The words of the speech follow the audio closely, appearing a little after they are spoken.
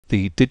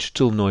The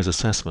digital noise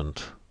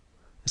assessment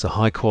is a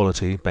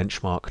high-quality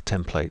benchmark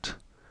template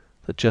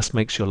that just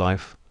makes your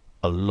life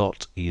a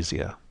lot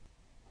easier.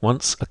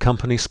 Once a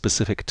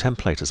company-specific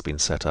template has been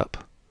set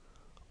up,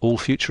 all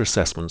future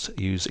assessments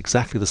use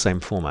exactly the same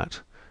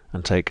format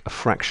and take a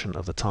fraction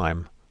of the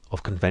time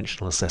of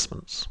conventional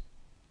assessments.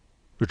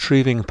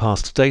 Retrieving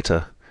past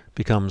data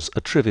becomes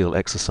a trivial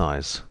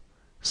exercise,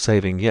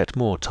 saving yet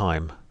more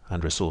time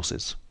and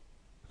resources.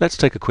 Let's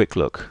take a quick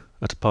look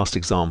at a past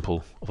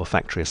example of a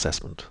factory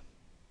assessment.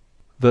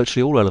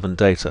 Virtually all relevant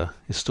data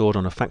is stored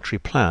on a factory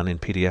plan in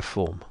PDF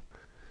form.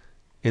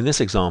 In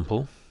this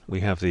example,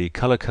 we have the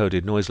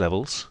color-coded noise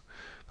levels,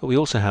 but we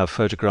also have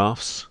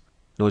photographs,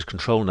 noise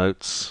control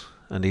notes,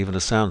 and even a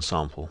sound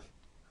sample.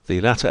 The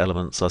latter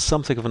elements are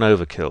something of an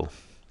overkill,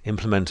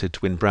 implemented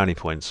to win brownie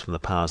points from the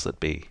powers that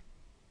be.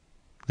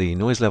 The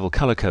noise level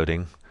color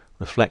coding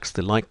reflects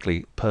the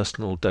likely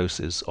personal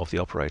doses of the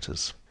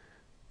operators.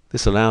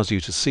 This allows you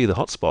to see the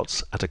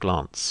hotspots at a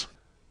glance.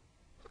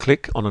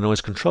 Click on a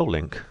noise control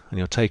link and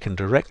you're taken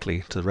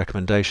directly to the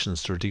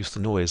recommendations to reduce the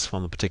noise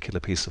from the particular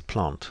piece of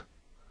plant.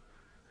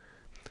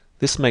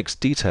 This makes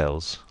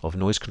details of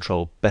noise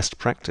control best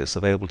practice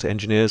available to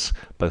engineers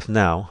both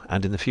now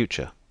and in the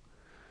future.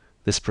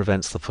 This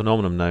prevents the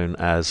phenomenon known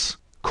as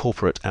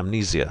corporate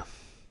amnesia,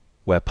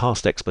 where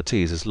past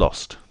expertise is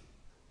lost.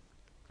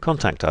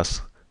 Contact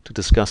us to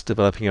discuss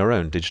developing your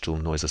own digital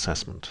noise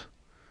assessment,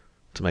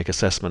 to make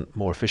assessment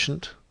more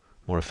efficient,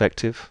 more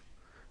effective,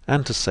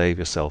 and to save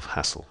yourself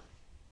hassle.